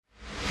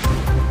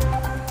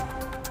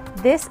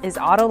This is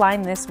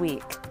Autoline This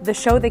Week, the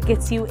show that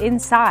gets you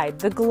inside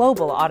the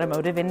global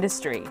automotive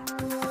industry.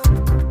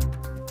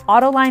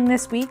 Autoline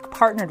This Week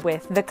partnered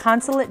with the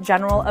Consulate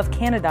General of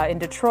Canada in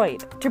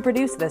Detroit to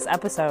produce this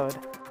episode.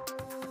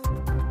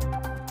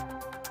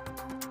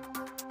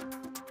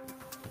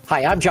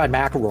 Hi, I'm John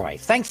McElroy.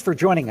 Thanks for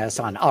joining us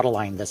on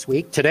Autoline This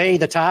Week. Today,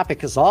 the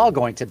topic is all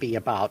going to be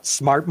about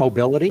smart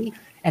mobility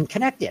and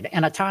connected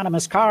and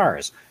autonomous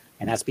cars.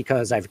 And that's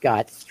because I've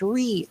got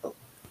three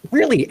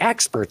really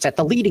experts at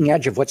the leading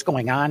edge of what's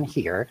going on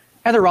here,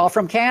 and they're all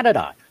from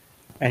Canada.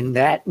 And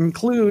that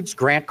includes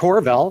Grant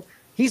Courville.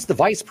 He's the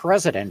Vice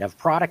President of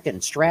Product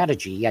and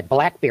Strategy at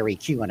BlackBerry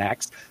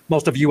QNX.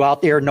 Most of you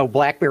out there know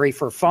BlackBerry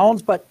for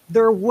phones, but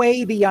they're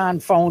way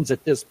beyond phones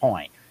at this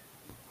point.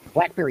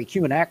 BlackBerry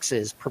QNX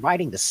is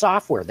providing the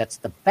software that's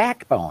the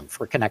backbone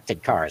for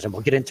connected cars, and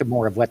we'll get into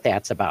more of what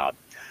that's about.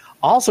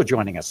 Also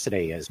joining us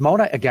today is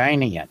Mona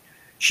Aghainian.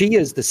 She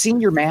is the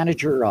Senior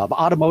Manager of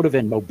Automotive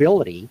and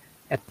Mobility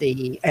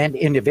and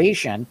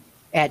Innovation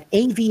at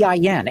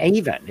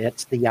AVIN.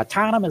 It's the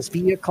Autonomous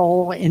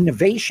Vehicle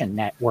Innovation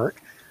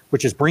Network,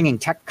 which is bringing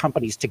tech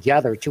companies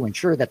together to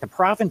ensure that the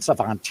province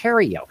of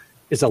Ontario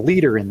is a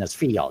leader in this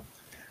field.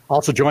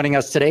 Also joining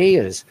us today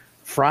is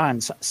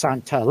Franz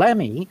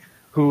Santalemi,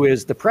 who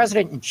is the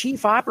President and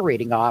Chief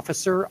Operating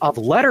Officer of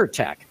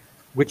LeddarTech,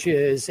 which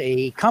is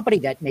a company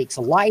that makes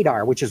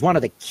LiDAR, which is one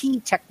of the key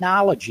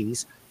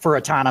technologies for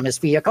autonomous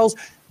vehicles,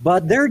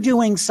 but they're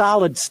doing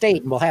solid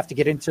state, and we'll have to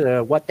get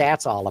into what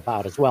that's all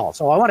about as well.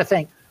 So I want to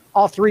thank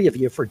all three of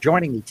you for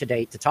joining me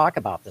today to talk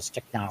about this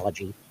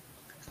technology.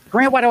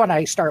 Grant, why don't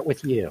I start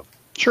with you?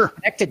 Sure.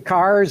 Connected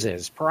cars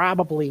is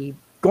probably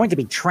going to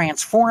be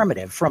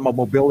transformative from a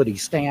mobility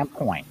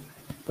standpoint.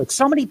 But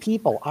so many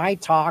people I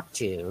talk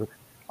to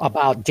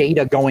about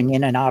data going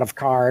in and out of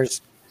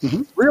cars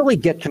really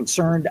get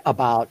concerned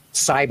about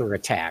cyber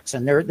attacks,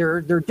 and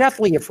they're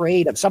definitely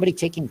afraid of somebody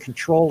taking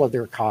control of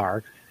their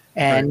car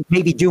and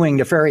maybe doing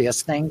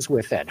nefarious things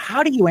with it.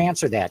 How do you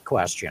answer that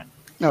question?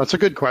 No, it's a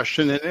good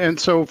question. And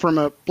so from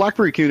a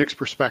BlackBerry QNX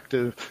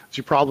perspective, as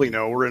you probably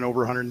know, we're in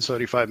over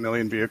 175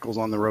 million vehicles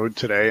on the road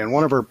today. And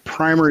one of our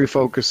primary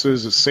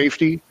focuses is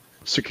safety,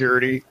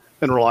 security,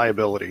 and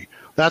reliability.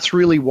 That's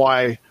really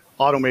why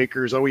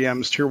automakers,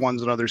 OEMs, tier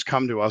ones, and others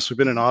come to us. We've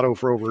been in auto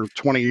for over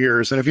 20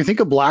 years. And if you think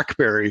of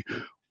BlackBerry,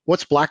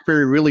 what's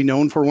BlackBerry really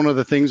known for? One of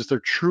the things that they're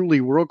truly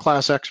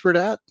world-class expert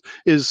at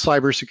is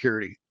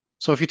cybersecurity.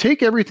 So if you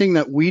take everything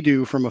that we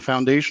do from a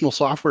foundational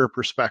software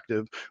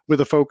perspective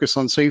with a focus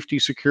on safety,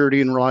 security,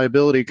 and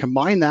reliability,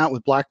 combine that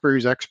with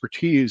BlackBerry's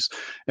expertise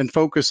and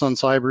focus on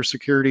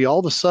cybersecurity, all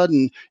of a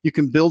sudden you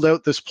can build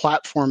out this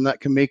platform that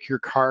can make your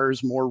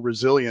cars more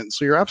resilient.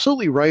 So you're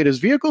absolutely right. As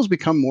vehicles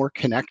become more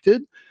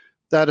connected,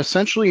 that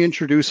essentially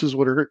introduces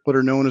what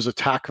are known as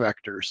attack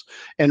vectors.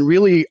 And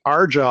really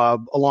our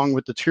job, along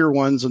with the tier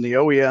ones and the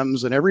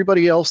OEMs and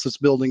everybody else that's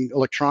building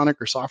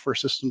electronic or software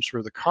systems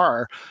for the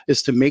car,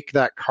 is to make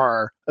that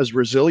car as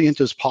resilient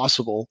as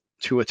possible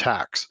to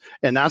attacks.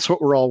 And that's what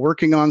we're all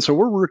working on. So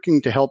we're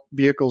working to help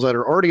vehicles that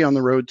are already on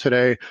the road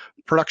today,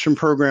 production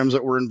programs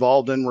that we're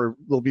involved in, where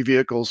there'll be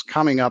vehicles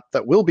coming up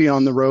that will be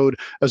on the road,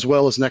 as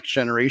well as next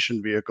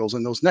generation vehicles.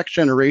 And those next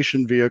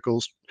generation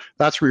vehicles,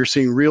 that's where you're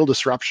seeing real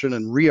disruption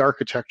and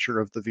re-architecture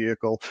of the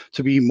vehicle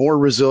to be more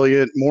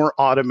resilient, more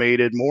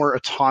automated, more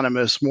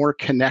autonomous, more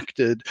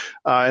connected.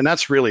 And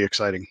that's really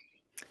exciting.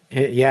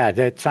 Yeah,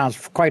 that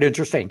sounds quite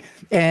interesting.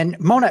 And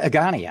Mona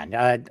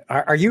Aghainian,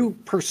 are you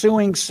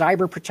pursuing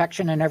cyber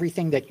protection and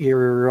everything that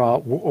you're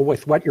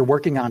with what you're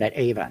working on at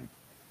AVIN?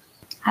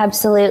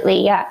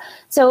 Absolutely, yeah.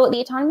 So the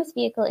Autonomous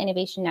Vehicle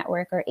Innovation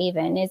Network, or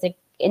AVIN, is an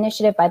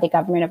initiative by the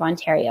Government of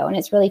Ontario, and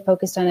it's really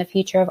focused on the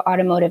future of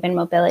automotive and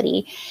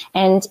mobility.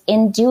 And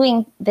in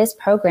doing this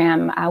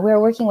program, we're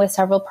working with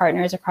several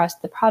partners across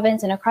the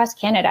province and across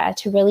Canada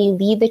to really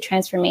lead the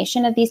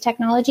transformation of these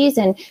technologies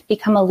and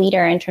become a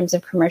leader in terms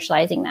of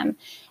commercializing them.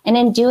 And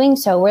in doing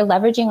so, we're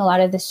leveraging a lot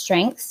of the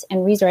strengths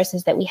and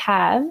resources that we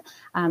have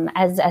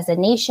as a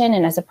nation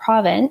and as a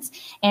province,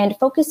 and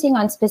focusing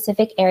on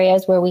specific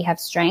areas where we have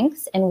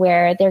strengths and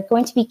where there are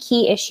going to be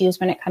key issues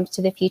when it comes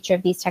to the future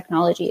of these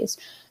technologies.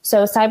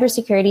 So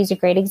cybersecurity is a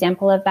great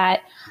example of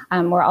that.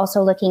 We're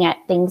also looking at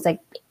things like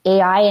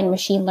AI and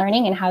machine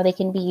learning and how they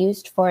can be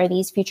used for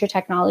these future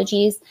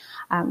technologies.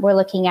 We're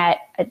looking at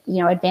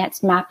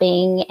advanced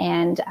mapping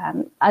and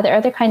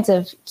other kinds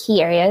of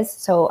key areas.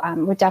 So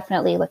we're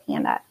definitely looking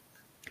at that.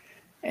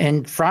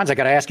 And Franz, I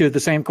got to ask you the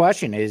same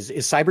question. Is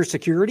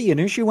cybersecurity an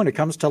issue when it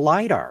comes to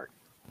LiDAR?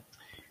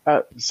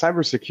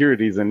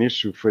 Cybersecurity is an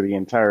issue for the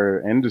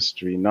entire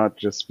industry, not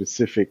just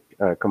specific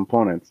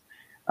components.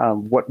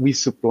 What we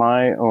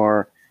supply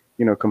are,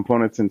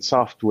 components and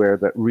software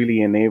that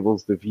really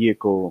enables the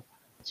vehicle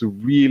to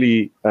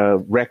really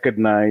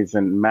recognize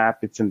and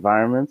map its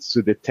environments,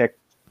 to detect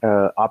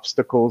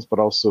obstacles, but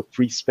also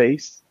free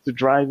space to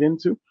drive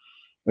into,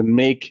 and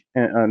make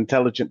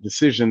intelligent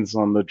decisions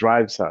on the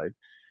drive side.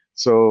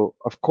 So,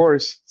 of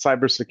course,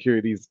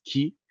 cybersecurity is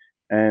key.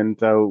 And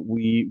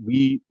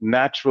we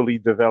naturally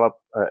develop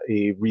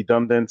a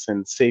redundant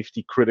and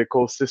safety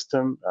critical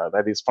system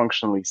that is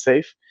functionally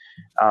safe.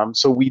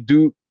 So we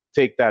do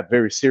take that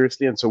very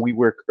seriously. And so we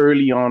work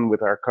early on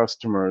with our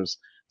customers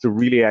to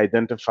really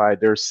identify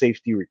their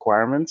safety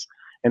requirements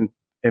and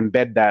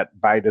embed that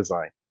by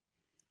design.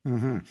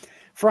 Mm-hmm.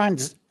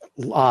 Franz,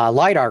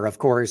 LiDAR, of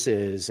course,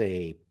 is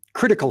a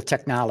critical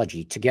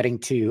technology to getting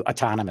to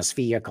autonomous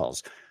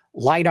vehicles.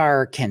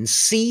 LiDAR can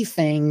see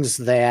things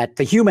that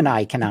the human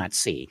eye cannot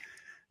see.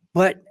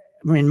 But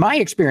in my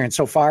experience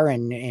so far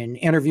in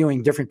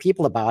interviewing different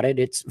people about it,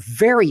 it's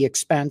very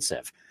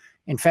expensive.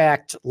 In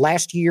fact,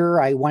 last year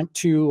I went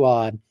to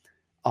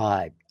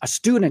a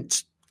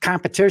student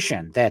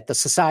competition that the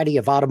Society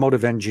of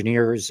Automotive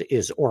Engineers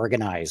is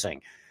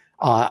organizing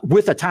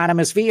with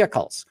autonomous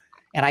vehicles.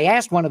 And I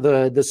asked one of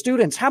the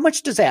students, how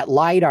much does that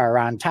LiDAR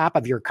on top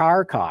of your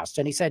car cost?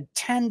 And he said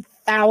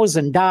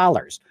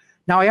 $10,000.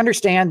 Now, I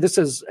understand this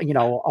is,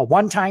 a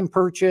one-time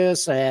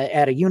purchase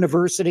at a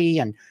university,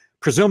 and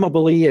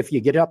presumably if you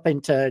get up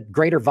into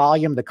greater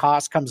volume, the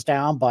cost comes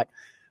down. But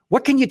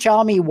what can you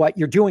tell me what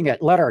you're doing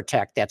at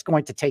LidarTech that's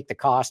going to take the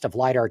cost of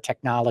LiDAR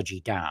technology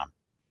down?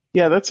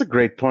 Yeah, that's a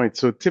great point.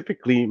 So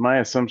typically, my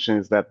assumption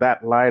is that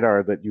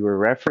LiDAR that you were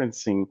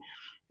referencing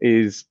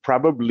is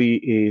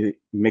probably a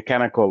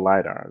mechanical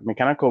LiDAR.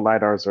 Mechanical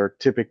LiDARs are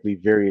typically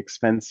very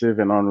expensive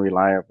and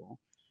unreliable.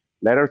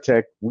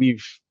 LidarTech,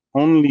 we've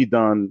only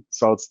done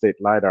solid-state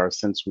LiDAR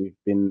since we've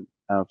been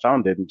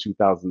founded in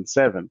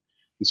 2007.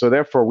 And so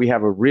therefore, we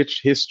have a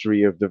rich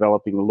history of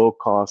developing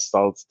low-cost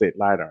solid-state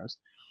LiDARs.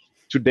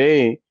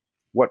 Today,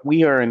 what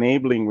we are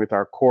enabling with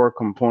our core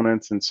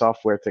components and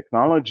software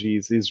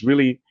technologies is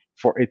really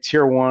for a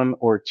tier 1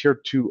 or tier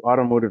 2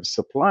 automotive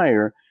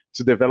supplier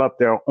to develop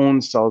their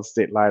own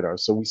solid-state LiDAR.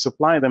 So we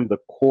supply them the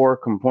core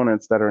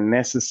components that are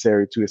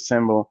necessary to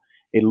assemble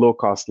a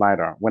low-cost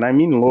LiDAR. When I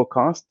mean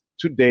low-cost,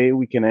 today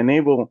we can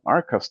enable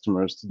our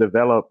customers to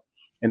develop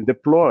and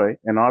deploy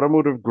an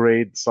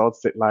automotive-grade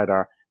solid-state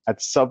LiDAR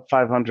at sub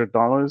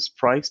 $500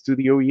 price to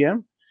the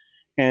OEM.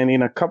 And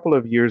in a couple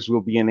of years,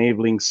 we'll be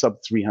enabling sub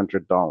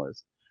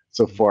 $300.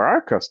 So for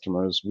our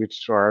customers,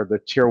 which are the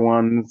tier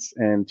 1s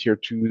and tier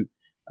 2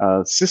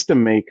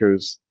 system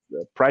makers,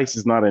 price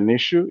is not an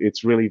issue.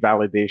 It's really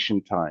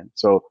validation time.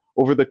 So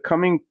over the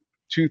coming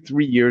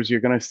 2-3 years, you're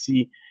going to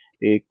see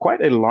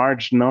quite a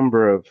large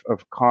number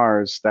of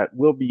cars that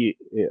will be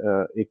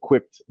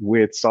equipped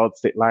with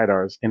solid-state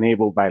LiDARs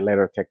enabled by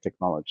LidarTech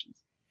technologies.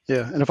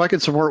 Yeah, and if I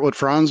could support what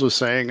Franz was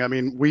saying, I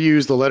mean, we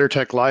use the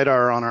LidarTech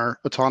LiDAR on our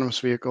autonomous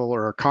vehicle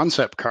or our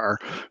concept car,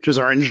 which is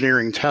our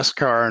engineering test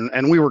car,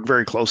 and we work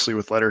very closely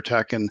with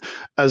LidarTech. And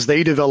as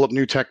they develop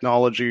new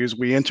technologies,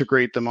 we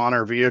integrate them on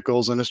our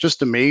vehicles, and it's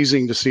just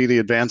amazing to see the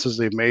advances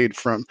they've made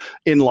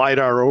in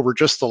LiDAR over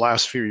just the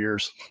last few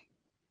years.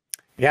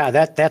 Yeah,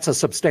 that's a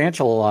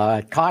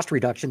substantial cost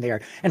reduction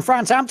there. And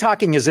Franz, I'm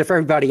talking as if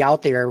everybody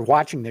out there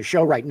watching the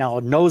show right now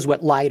knows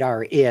what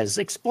LiDAR is.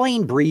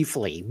 Explain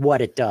briefly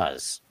what it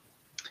does.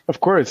 Of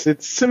course,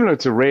 it's similar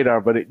to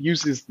radar, but it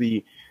uses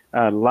the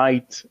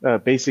light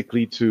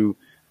basically to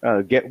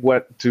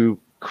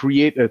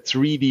create a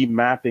 3D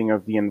mapping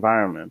of the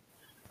environment.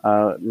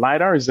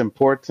 LiDAR is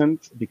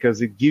important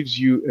because it gives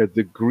you a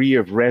degree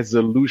of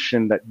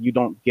resolution that you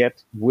don't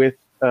get with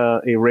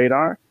a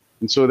radar.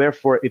 And so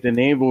therefore, it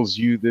enables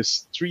you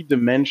this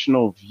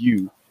three-dimensional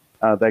view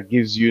that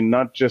gives you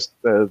not just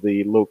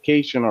the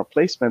location or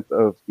placement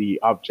of the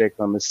object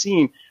on the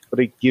scene, but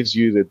it gives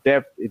you the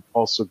depth. It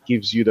also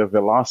gives you the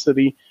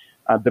velocity.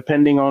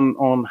 Depending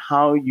on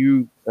how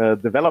you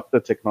develop the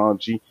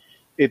technology,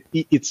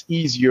 it's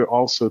easier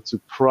also to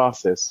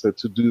process, so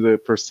to do the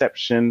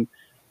perception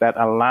that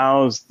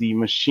allows the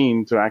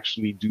machine to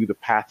actually do the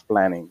path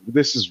planning.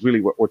 This is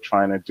really what we're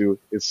trying to do,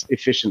 is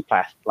efficient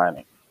path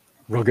planning.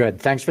 Real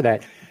good. Thanks for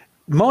that.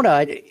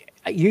 Mona,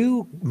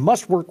 you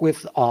must work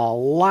with a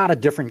lot of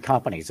different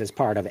companies as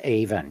part of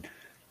Aven.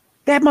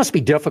 That must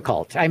be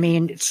difficult. I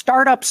mean,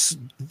 startups,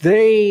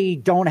 they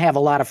don't have a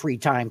lot of free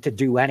time to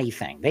do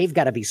anything. They've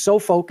got to be so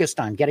focused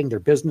on getting their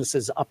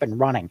businesses up and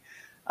running.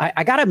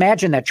 I got to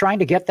imagine that trying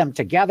to get them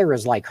together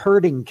is like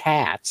herding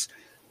cats.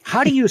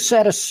 How do you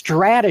set a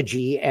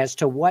strategy as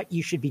to what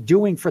you should be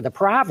doing for the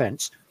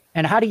province,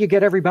 and how do you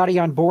get everybody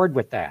on board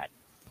with that?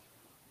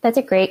 That's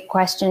a great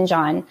question,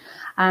 John.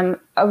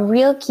 A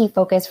real key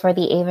focus for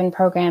the Aven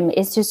program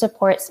is to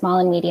support small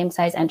and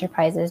medium-sized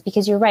enterprises,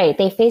 because you're right,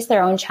 they face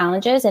their own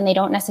challenges and they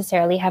don't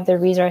necessarily have the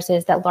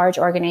resources that large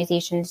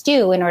organizations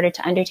do in order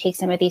to undertake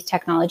some of these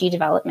technology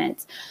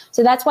developments.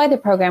 So that's why the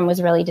program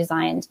was really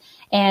designed.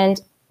 And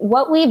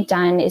what we've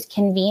done is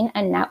convene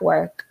a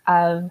network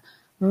of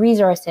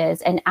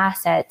resources and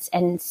assets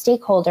and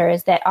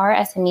stakeholders that our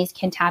SMEs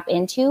can tap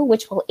into,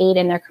 which will aid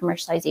in their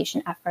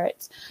commercialization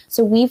efforts.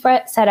 So we've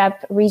set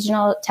up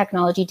regional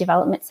technology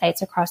development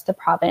sites across the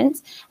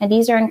province, and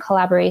these are in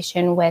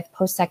collaboration with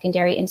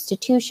post-secondary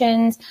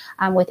institutions,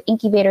 with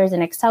incubators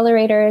and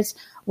accelerators,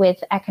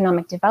 with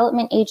economic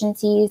development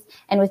agencies,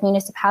 and with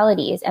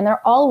municipalities. And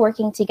they're all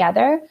working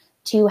together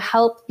to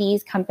help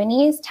these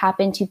companies tap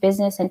into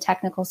business and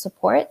technical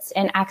supports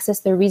and access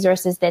the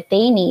resources that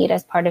they need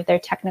as part of their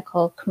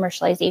technical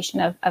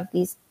commercialization of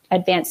these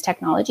advanced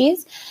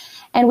technologies.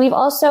 And we've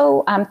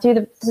also,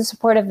 through the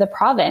support of the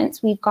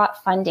province, we've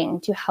got funding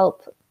to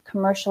help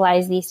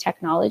commercialize these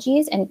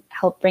technologies and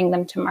help bring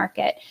them to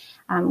market.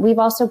 We've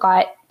also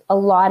got a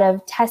lot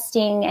of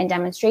testing and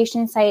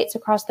demonstration sites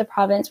across the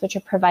province, which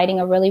are providing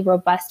a really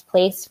robust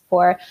place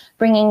for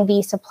bringing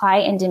the supply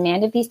and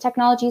demand of these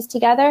technologies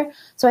together.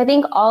 So I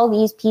think all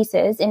these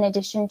pieces, in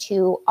addition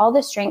to all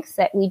the strengths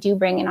that we do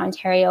bring in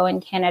Ontario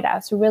and Canada,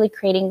 so really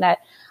creating that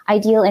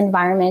ideal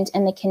environment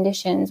and the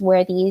conditions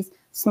where these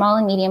small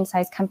and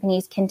medium-sized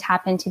companies can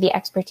tap into the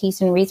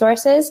expertise and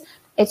resources,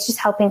 it's just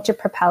helping to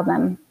propel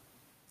them.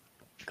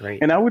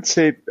 Great. And I would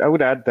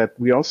add that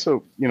we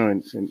also,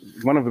 and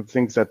one of the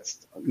things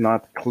that's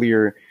not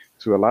clear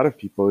to a lot of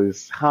people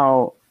is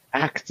how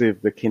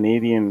active the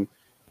Canadian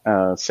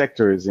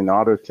sector is in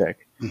auto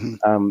tech.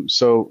 Mm-hmm.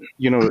 So,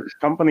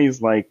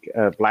 companies like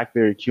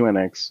BlackBerry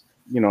QNX,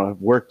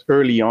 have worked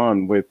early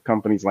on with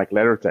companies like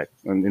LeddarTech.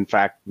 And in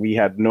fact, we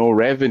had no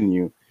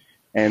revenue,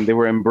 and they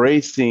were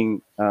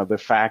embracing the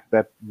fact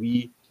that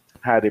we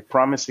had a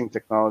promising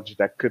technology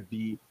that could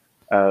be,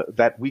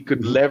 that we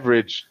could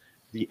leverage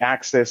the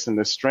access and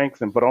the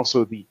strength, but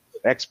also the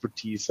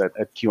expertise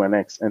at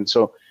QNX. And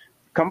so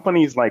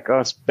companies like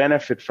us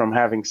benefit from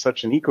having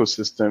such an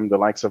ecosystem, the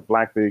likes of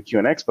BlackBerry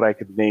QNX, but I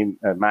could name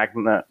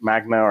Magna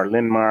or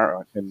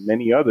Linmar and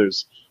many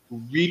others,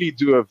 who really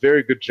do a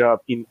very good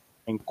job in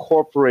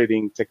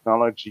incorporating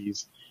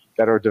technologies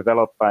that are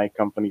developed by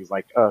companies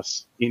like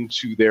us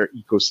into their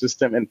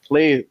ecosystem and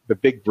play the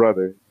big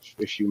brother,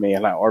 if you may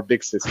allow, or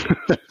big sister.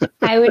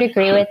 I would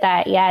agree with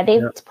that. Yeah,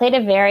 they've played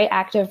a very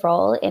active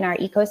role in our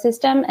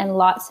ecosystem and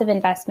lots of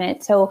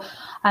investment. So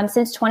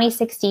since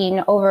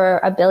 2016,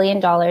 over $1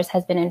 billion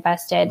has been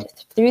invested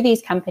through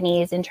these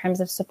companies in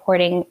terms of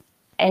supporting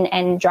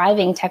and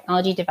driving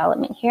technology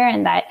development here.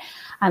 And that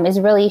is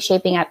really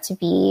shaping up to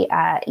be,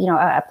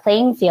 a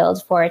playing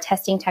field for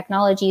testing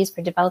technologies,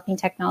 for developing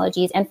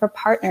technologies, and for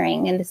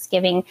partnering. And this is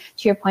giving,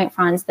 to your point,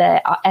 Franz,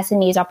 the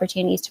SMEs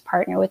opportunities to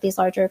partner with these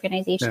large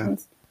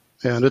organizations. Yeah.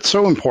 And it's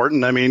so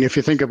important. I mean, if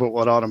you think about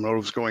what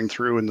automotive's going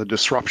through and the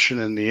disruption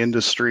in the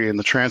industry and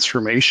the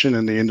transformation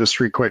in the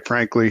industry, quite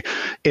frankly,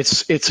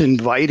 it's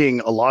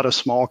inviting a lot of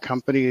small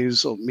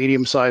companies,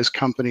 medium-sized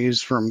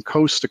companies from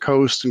coast to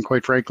coast and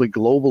quite frankly,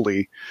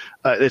 globally.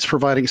 It's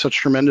providing such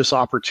tremendous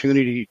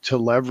opportunity to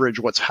leverage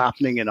what's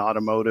happening in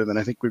automotive. And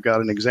I think we've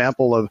got an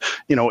example of,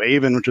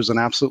 Aven, which is an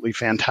absolutely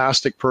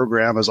fantastic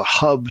program as a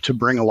hub to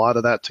bring a lot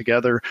of that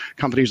together.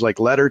 Companies like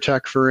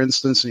LeddarTech, for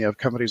instance, and you have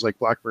companies like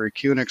BlackBerry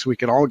QNX, we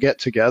can all get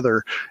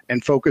together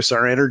and focus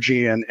our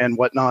energy and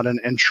whatnot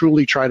and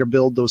truly try to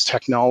build those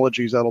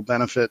technologies that'll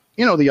benefit,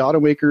 the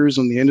automakers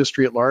and the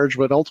industry at large,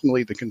 but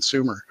ultimately the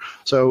consumer.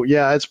 So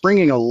yeah, it's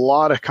bringing a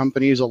lot of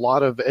companies, a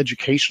lot of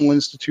educational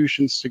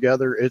institutions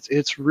together. It's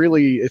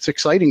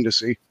exciting to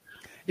see.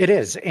 It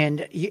is.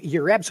 And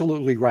you're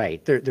absolutely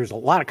right. There's a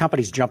lot of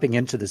companies jumping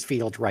into this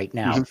field right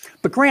now. Mm-hmm.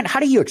 But Grant, how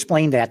do you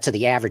explain that to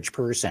the average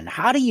person?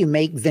 How do you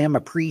make them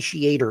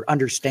appreciate or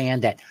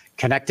understand that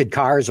connected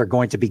cars are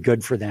going to be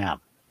good for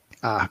them?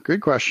 Good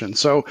question.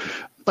 So,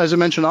 as I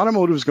mentioned,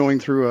 automotive is going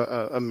through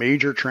a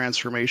major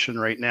transformation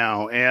right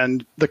now,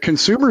 and the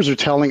consumers are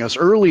telling us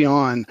early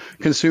on,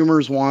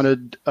 consumers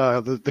wanted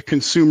the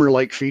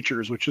consumer-like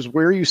features, which is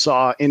where you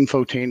saw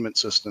infotainment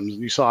systems,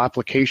 you saw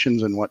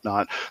applications and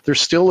whatnot.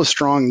 There's still a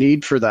strong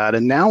need for that,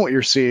 and now what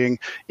you're seeing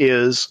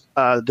is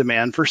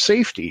demand for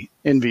safety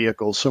in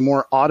vehicles, so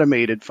more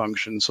automated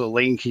functions, so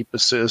lane keep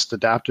assist,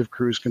 adaptive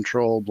cruise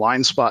control,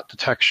 blind spot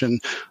detection.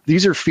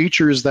 These are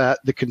features that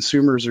the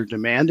consumers are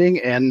demanding,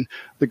 and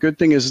the good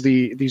thing is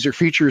these are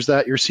features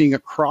that you're seeing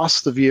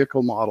across the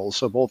vehicle models,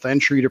 so both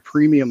entry to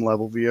premium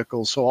level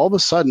vehicles. So all of a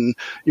sudden,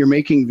 you're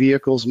making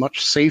vehicles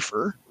much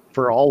safer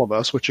for all of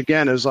us, which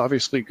again is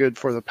obviously good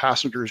for the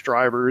passengers,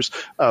 drivers,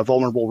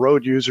 vulnerable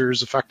road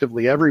users,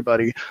 effectively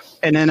everybody.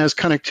 And then as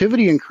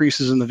connectivity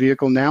increases in the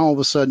vehicle, now all of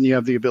a sudden you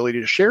have the ability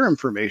to share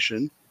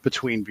information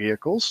between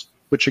vehicles,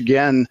 which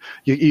again,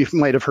 you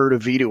might have heard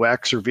of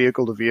V2X or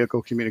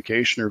vehicle-to-vehicle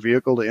communication or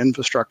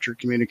vehicle-to-infrastructure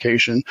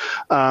communication.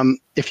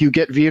 If you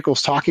get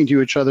vehicles talking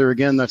to each other,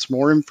 again, that's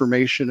more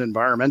information,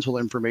 environmental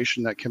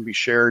information that can be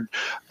shared.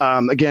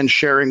 Again,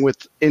 sharing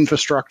with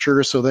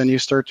infrastructure, so then you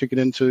start to get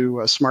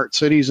into smart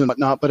cities and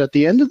whatnot. But at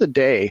the end of the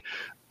day,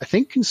 I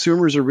think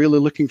consumers are really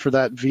looking for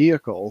that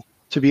vehicle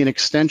to be an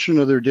extension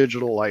of their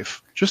digital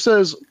life. Just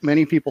as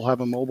many people have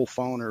a mobile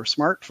phone or a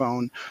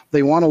smartphone,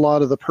 they want a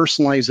lot of the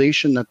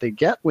personalization that they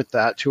get with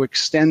that to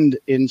extend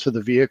into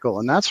the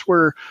vehicle. And that's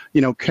where,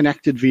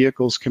 connected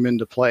vehicles come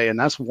into play. And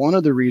that's one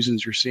of the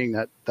reasons you're seeing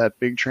that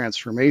big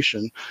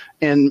transformation.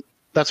 And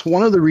That's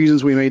one of the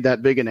reasons we made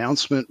that big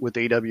announcement with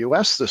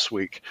AWS this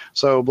week.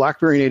 So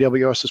BlackBerry and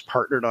AWS has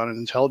partnered on an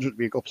intelligent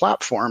vehicle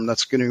platform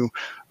that's going to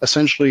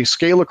essentially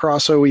scale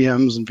across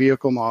OEMs and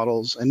vehicle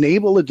models,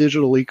 enable a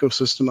digital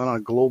ecosystem on a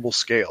global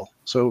scale.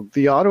 So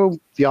the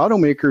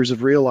automakers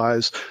have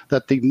realized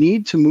that they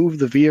need to move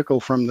the vehicle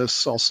from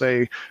this, I'll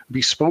say,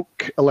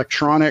 bespoke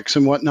electronics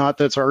and whatnot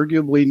that's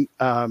arguably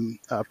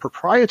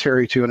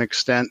proprietary to an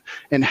extent,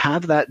 and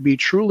have that be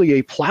truly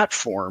a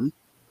platform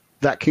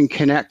that can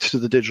connect to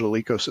the digital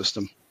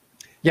ecosystem.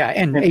 Yeah,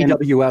 and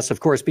AWS, of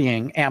course,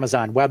 being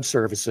Amazon Web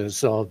Services.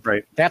 So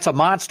right. That's a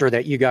monster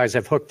that you guys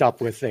have hooked up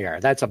with there.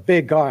 That's a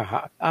big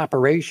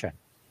operation.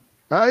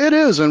 It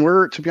is, and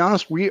to be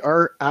honest, we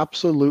are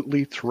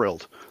absolutely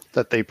thrilled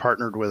that they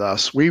partnered with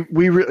us. We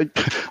really,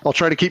 I'll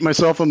try to keep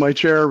myself in my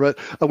chair, but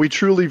we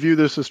truly view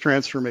this as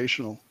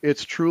transformational.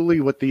 It's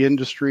truly what the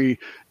industry,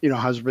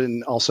 has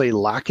been, I'll say,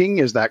 lacking,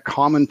 is that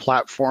common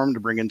platform to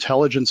bring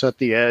intelligence at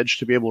the edge,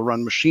 to be able to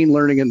run machine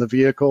learning in the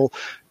vehicle,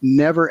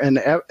 never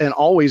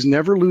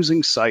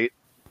losing sight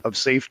of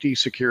safety,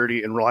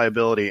 security, and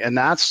reliability. And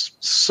that's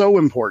so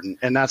important.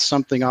 And that's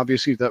something,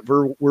 obviously, that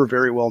we're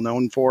very well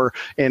known for.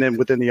 And then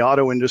within the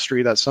auto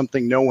industry, that's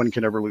something no one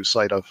can ever lose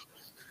sight of.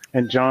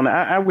 And John,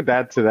 I would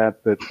add to that,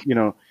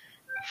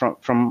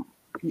 from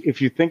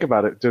if you think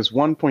about it, there's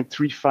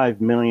 1.35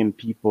 million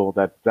people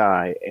that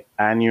die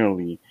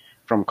annually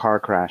from car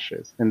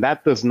crashes. And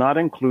that does not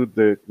include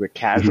the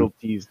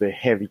casualties, the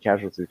heavy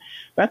casualties.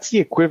 That's the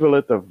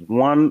equivalent of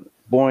one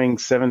Boeing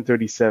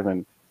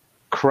 737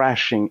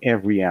 crashing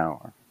every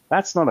hour.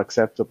 That's not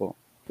acceptable.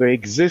 The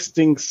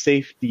existing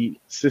safety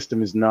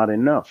system is not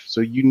enough.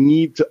 So you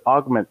need to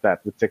augment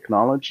that with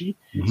technology.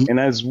 Mm-hmm. And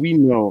as we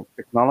know,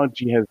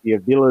 technology has the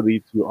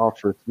ability to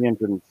offer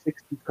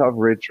 360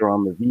 coverage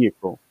around the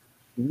vehicle,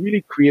 to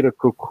really create a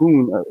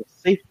cocoon, a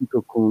safety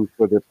cocoon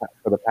for the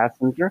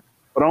passenger,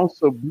 but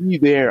also be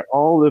there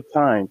all the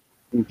time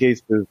in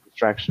case there's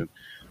distraction.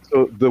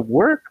 So the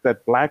work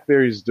that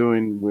BlackBerry is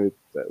doing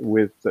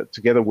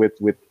together with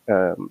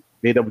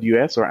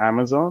AWS or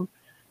Amazon,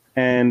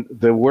 and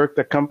the work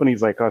that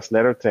companies like us,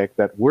 LeddarTech,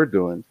 that we're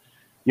doing,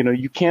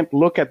 you can't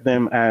look at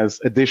them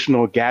as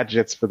additional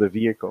gadgets for the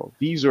vehicle.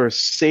 These are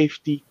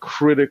safety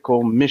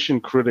critical, mission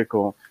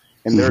critical,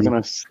 and they're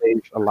going to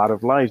save a lot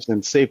of lives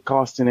and save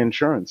costs in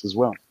insurance as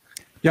well.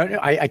 Yeah,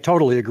 I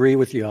totally agree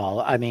with you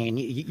all. I mean,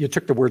 you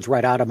took the words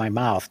right out of my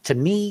mouth. To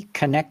me,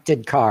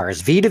 connected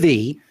cars,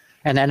 V2V,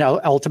 and then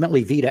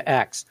ultimately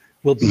V2X,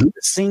 will be the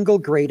single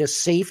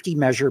greatest safety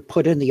measure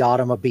put in the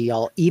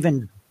automobile,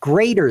 even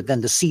greater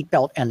than the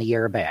seatbelt and the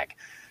airbag,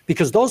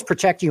 because those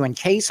protect you in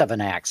case of an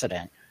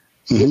accident.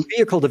 With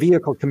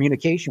vehicle-to-vehicle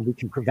communication, we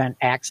can prevent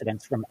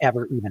accidents from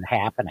ever even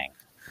happening.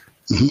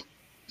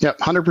 Yeah,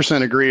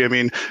 100% agree. I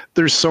mean,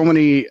 there's so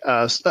many,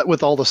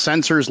 with all the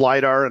sensors,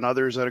 LiDAR, and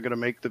others that are going to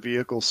make the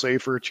vehicle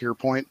safer, to your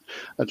point,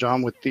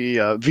 John, with the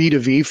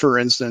V2V, for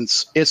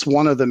instance, it's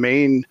one of the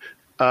main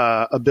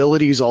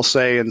abilities, I'll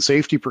say, and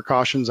safety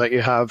precautions that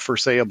you have for,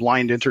 say, a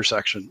blind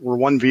intersection where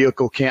one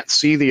vehicle can't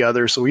see the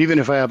other. So even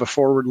if I have a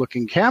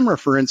forward-looking camera,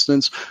 for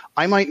instance,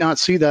 I might not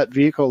see that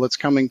vehicle that's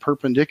coming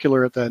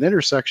perpendicular at that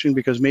intersection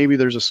because maybe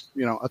there's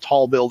a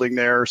tall building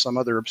there or some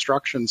other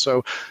obstruction.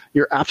 So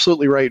you're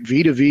absolutely right.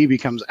 V2V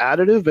becomes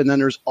additive, and then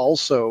there's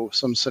also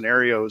some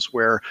scenarios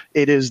where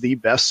it is the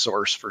best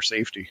source for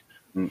safety.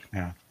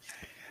 Yeah.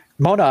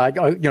 Mona,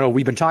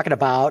 we've been talking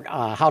about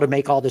how to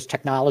make all this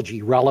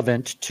technology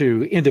relevant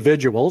to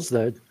individuals,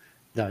 the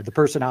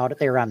person out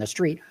there on the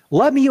street.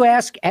 Let me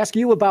ask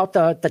you about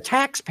the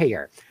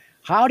taxpayer.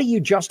 How do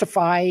you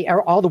justify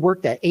all the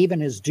work that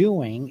Aven is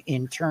doing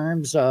in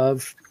terms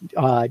of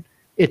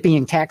it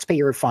being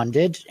taxpayer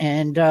funded?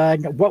 And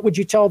what would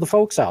you tell the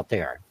folks out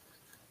there?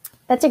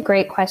 That's a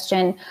great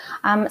question.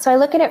 So I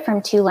look at it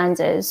from two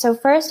lenses. So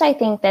first, I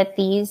think that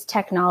these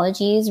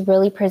technologies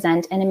really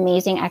present an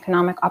amazing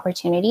economic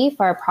opportunity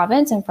for our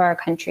province and for our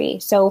country.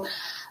 So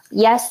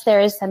yes, there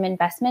is some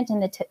investment in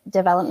the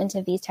development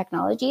of these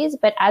technologies,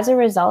 but as a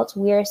result,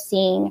 we are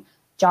seeing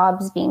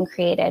jobs being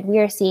created. We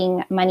are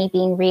seeing money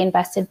being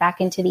reinvested back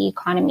into the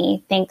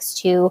economy thanks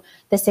to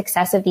the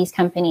success of these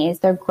companies.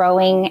 They're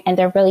growing and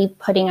they're really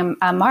putting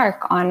a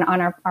mark on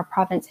our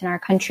province and our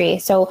country.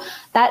 So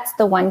that's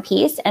the one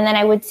piece. And then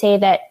I would say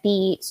that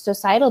the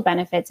societal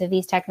benefits of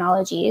these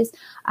technologies,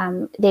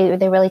 they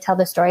really tell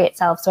the story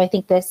itself. So I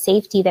think the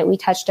safety that we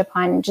touched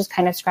upon just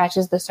kind of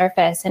scratches the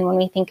surface. And when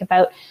we think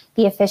about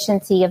the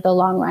efficiency of the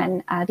long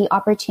run, the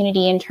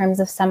opportunity in terms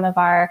of some of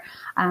our,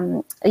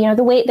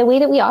 the way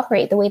that we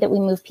operate, the way that we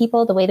move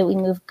people, the way that we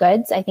move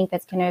goods, I think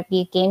that's going to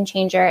be a game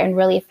changer and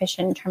really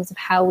efficient in terms of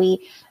how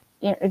we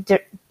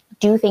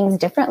do things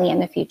differently in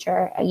the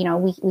future.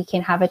 We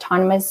can have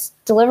autonomous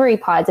delivery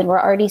pods, and we're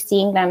already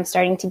seeing them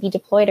starting to be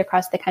deployed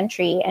across the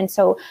country. And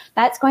so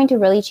that's going to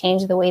really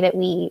change the way that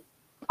we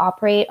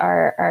operate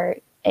our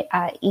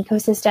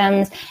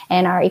ecosystems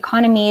and our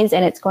economies,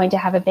 and it's going to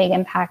have a big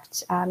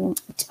impact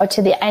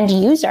to the end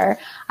user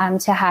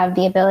to have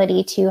the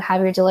ability to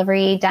have your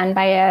delivery done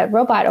by a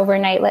robot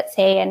overnight, let's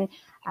say, and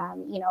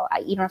You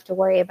don't have to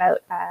worry about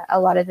a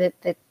lot of the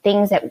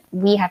things that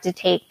we have to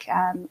take,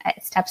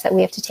 steps that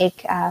we have to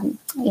take.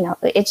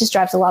 It just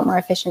drives a lot more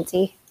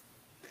efficiency.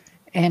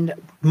 And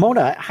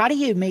Mona, how do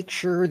you make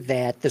sure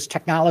that this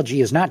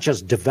technology is not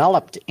just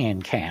developed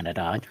in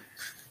Canada,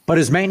 but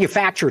is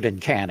manufactured in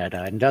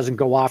Canada and doesn't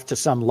go off to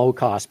some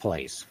low-cost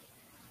place?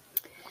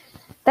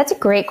 That's a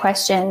great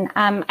question.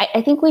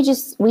 I think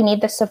we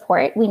need the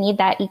support. We need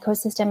that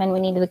ecosystem, and we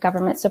need the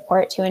government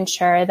support to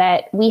ensure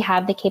that we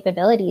have the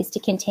capabilities to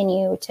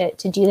continue to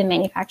do the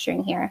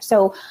manufacturing here.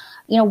 So,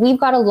 we've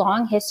got a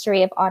long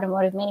history of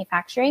automotive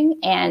manufacturing,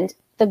 and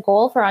the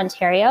goal for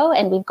Ontario,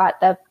 and we've got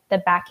the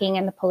backing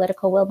and the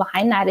political will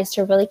behind that, is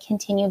to really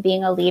continue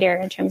being a leader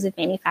in terms of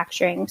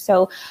manufacturing.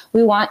 So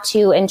we want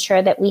to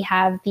ensure that we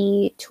have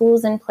the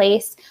tools in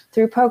place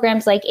through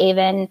programs like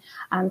AVEN,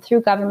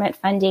 through government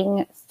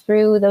funding,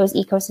 through those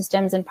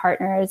ecosystems and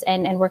partners,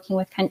 and working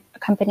with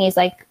companies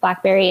like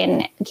BlackBerry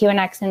and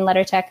QNX and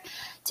LeddarTech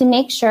to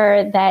make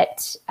sure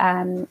that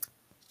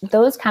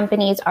those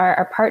companies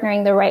are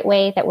partnering the right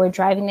way, that we're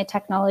driving the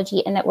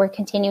technology, and that we're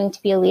continuing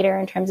to be a leader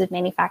in terms of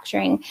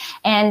manufacturing,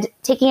 and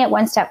taking it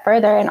one step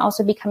further and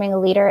also becoming a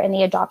leader in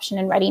the adoption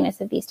and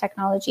readiness of these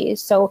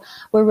technologies. So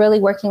we're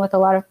really working with a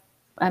lot of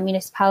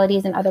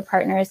municipalities and other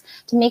partners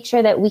to make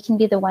sure that we can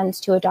be the ones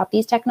to adopt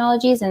these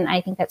technologies. And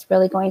I think that's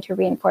really going to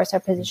reinforce our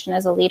position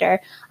as a leader,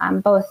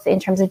 both in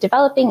terms of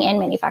developing and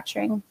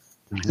manufacturing.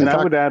 And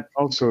I would add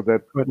also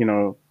that,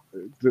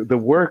 the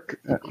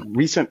work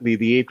recently,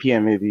 the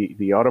APMA,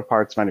 the Auto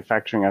Parts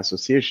Manufacturing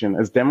Association,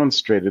 has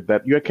demonstrated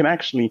that you can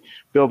actually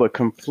build a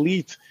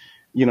complete,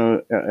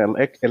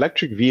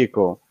 electric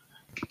vehicle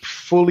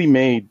fully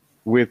made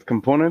with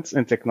components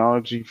and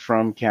technology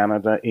from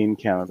Canada in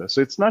Canada.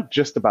 So it's not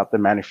just about the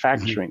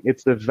manufacturing,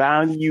 it's the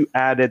value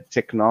added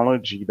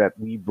technology that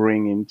we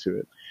bring into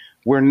it.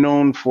 We're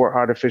known for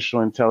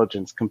artificial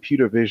intelligence,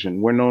 computer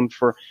vision. We're known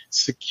for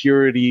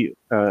security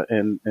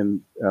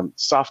and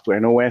software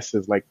and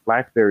OSs like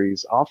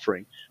BlackBerry's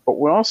offering. But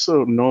we're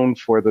also known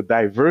for the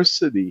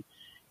diversity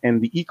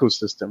and the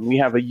ecosystem. We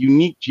have a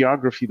unique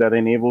geography that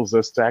enables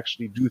us to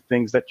actually do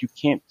things that you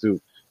can't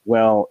do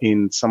well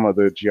in some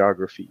other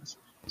geographies.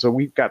 So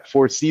we've got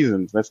 4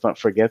 seasons. Let's not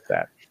forget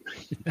that.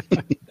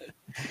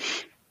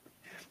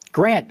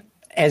 Grant,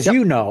 as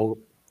you know,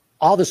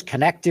 all this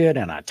connected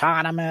and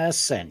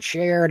autonomous and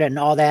shared and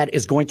all that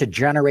is going to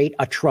generate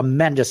a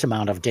tremendous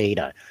amount of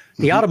data.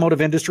 The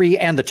automotive industry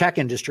and the tech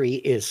industry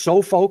is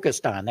so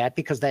focused on that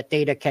because that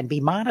data can be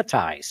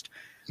monetized.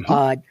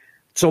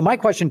 So my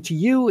question to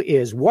you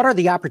is, what are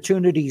the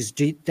opportunities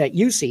that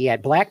you see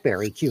at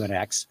BlackBerry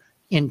QNX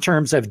in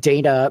terms of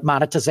data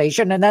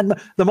monetization? And then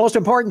the most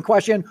important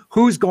question,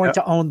 who's going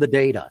to own the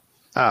data?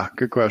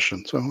 Good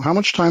question. So how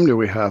much time do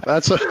we have?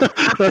 That's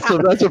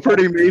a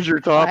pretty major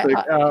topic.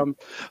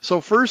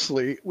 So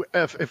firstly,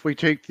 if we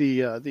take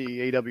the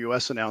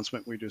AWS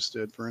announcement we just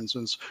did, for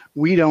instance,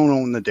 we don't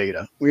own the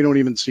data. We don't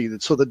even see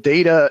that. So the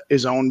data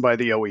is owned by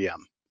the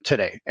OEM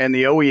today, and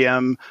the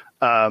OEM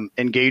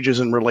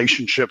engages in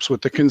relationships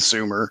with the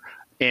consumer.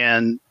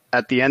 And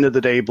at the end of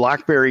the day,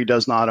 BlackBerry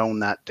does not own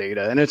that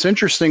data. And it's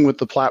interesting with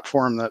the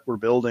platform that we're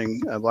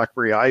building,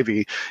 BlackBerry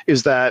Ivy,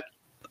 is that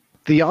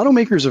the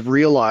automakers have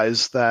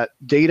realized that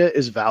data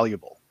is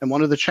valuable. And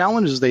one of the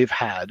challenges they've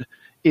had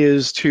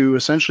is to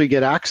essentially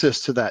get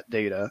access to that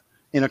data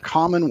in a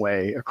common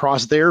way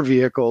across their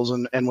vehicles.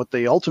 And what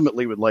they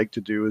ultimately would like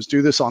to do is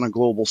do this on a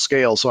global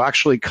scale. So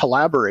actually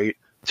collaborate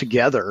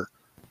together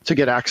to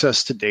get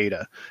access to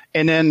data.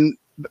 And then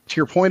to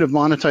your point of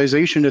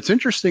monetization, it's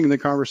interesting in the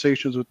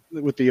conversations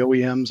with the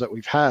OEMs that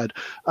we've had.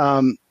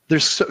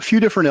 There's a few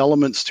different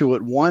elements to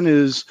it. One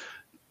is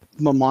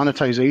the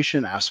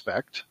monetization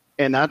aspect,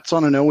 and that's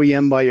on an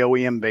OEM by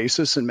OEM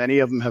basis, and many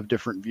of them have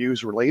different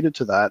views related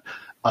to that.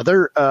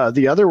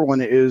 The other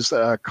one is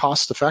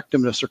cost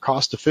effectiveness or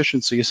cost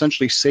efficiency,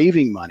 essentially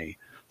saving money.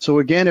 So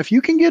again, if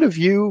you can get a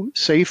view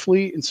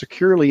safely and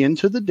securely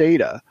into the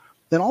data,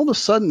 then all of a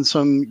sudden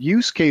some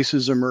use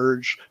cases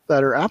emerge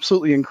that are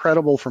absolutely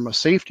incredible from a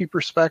safety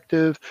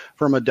perspective,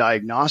 from a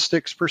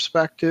diagnostics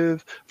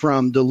perspective,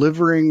 from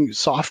delivering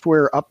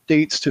software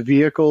updates to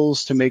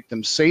vehicles to make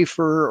them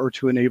safer or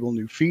to enable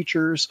new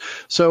features.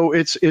 So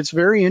it's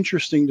very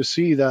interesting to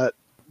see that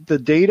the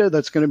data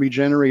that's going to be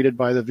generated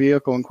by the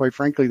vehicle, and quite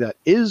frankly, that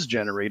is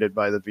generated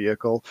by the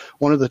vehicle,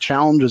 one of the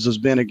challenges has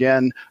been,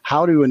 again,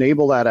 how to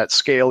enable that at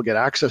scale, get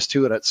access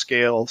to it at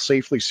scale,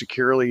 safely,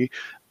 securely,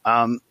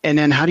 and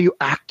then how do you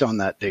act on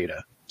that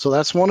data? So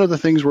that's one of the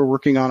things we're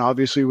working on,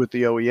 obviously, with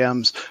the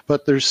OEMs,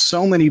 but there's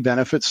so many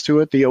benefits to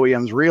it. The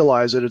OEMs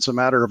realize it. It's a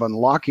matter of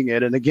unlocking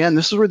it. And again,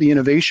 this is where the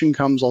innovation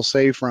comes, I'll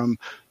say, from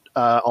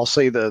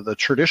the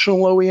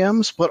traditional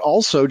OEMs, but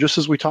also, just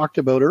as we talked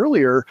about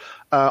earlier,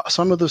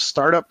 some of the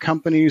startup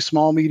companies,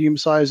 small,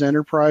 medium-sized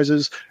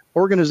enterprises,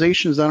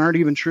 organizations that aren't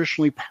even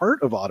traditionally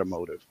part of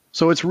automotive.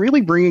 So it's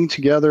really bringing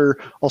together,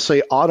 I'll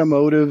say,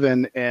 automotive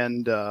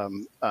and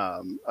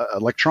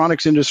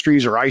electronics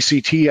industries, or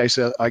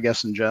ICT, I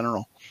guess, in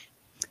general.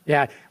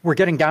 Yeah, we're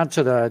getting down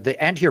to the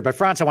end here, but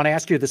Frans, I want to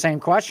ask you the same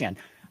question.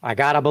 I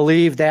got to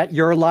believe that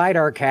your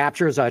LiDAR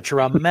captures a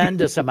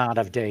tremendous amount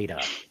of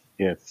data.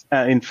 Yes.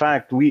 In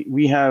fact,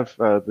 we have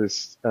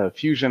this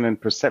fusion and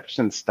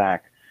perception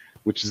stack,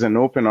 which is an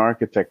open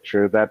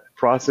architecture that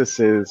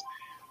processes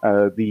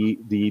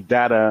the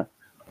data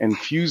and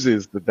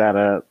fuses the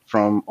data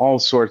from all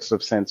sorts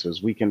of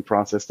sensors. We can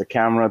process the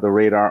camera, the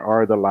radar,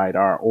 or the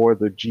LiDAR, or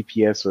the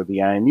GPS or the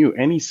IMU,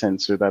 any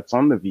sensor that's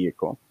on the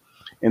vehicle.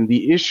 And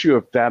the issue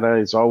of data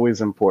is always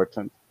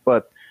important.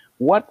 But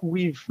what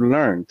we've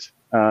learned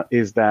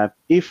is that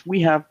if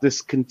we have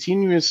this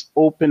continuous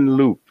open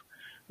loop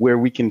where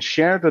we can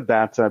share the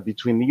data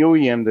between the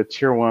OEM, the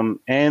tier one,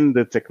 and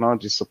the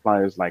technology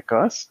suppliers like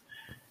us,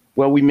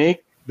 well, we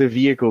make the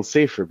vehicle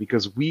safer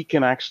because we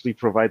can actually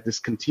provide this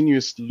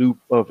continuous loop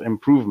of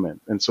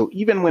improvement. And so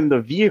even when the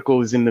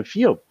vehicle is in the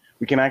field,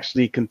 we can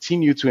actually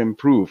continue to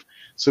improve.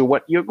 So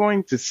what you're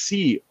going to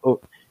see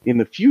in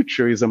the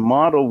future is a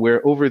model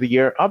where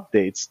over-the-air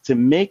updates to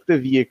make the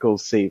vehicle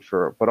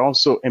safer, but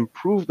also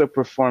improve the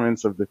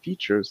performance of the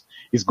features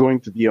is going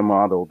to be a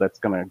model that's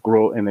going to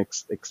grow and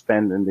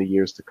expand in the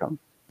years to come.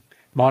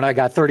 Mona, I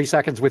got 30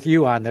 seconds with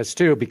you on this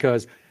too,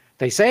 because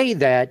they say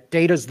that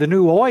data's the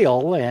new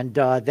oil, and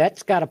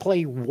that's got to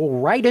play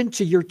right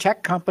into your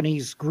tech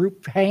company's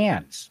group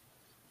hands.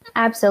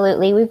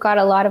 Absolutely. We've got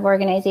a lot of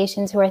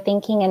organizations who are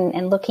thinking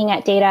and looking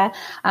at data.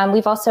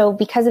 We've also,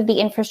 because of the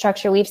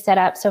infrastructure we've set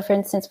up, so for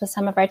instance, with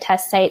some of our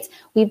test sites,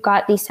 we've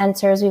got these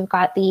sensors, we've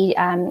got the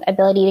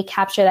ability to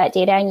capture that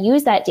data and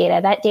use that data.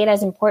 That data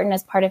is important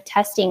as part of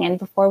testing. And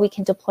before we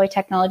can deploy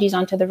technologies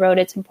onto the road,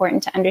 it's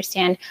important to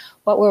understand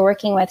what we're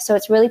working with. So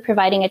it's really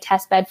providing a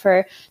test bed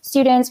for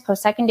students,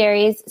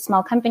 post-secondaries,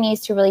 small companies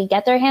to really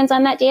get their hands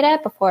on that data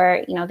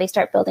before, they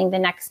start building the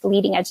next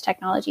leading edge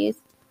technologies.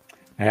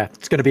 Yeah,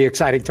 it's going to be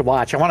exciting to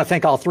watch. I want to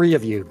thank all three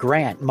of you,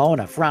 Grant,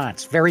 Mona,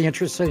 Frans. Very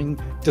interesting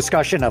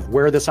discussion of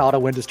where this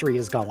auto industry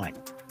is going.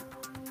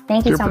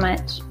 Thank you so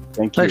much.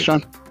 Thank you. Thanks,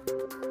 Sean.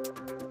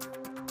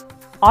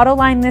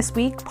 Autoline This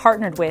Week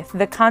partnered with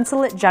the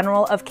Consulate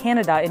General of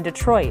Canada in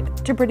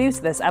Detroit to produce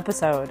this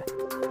episode.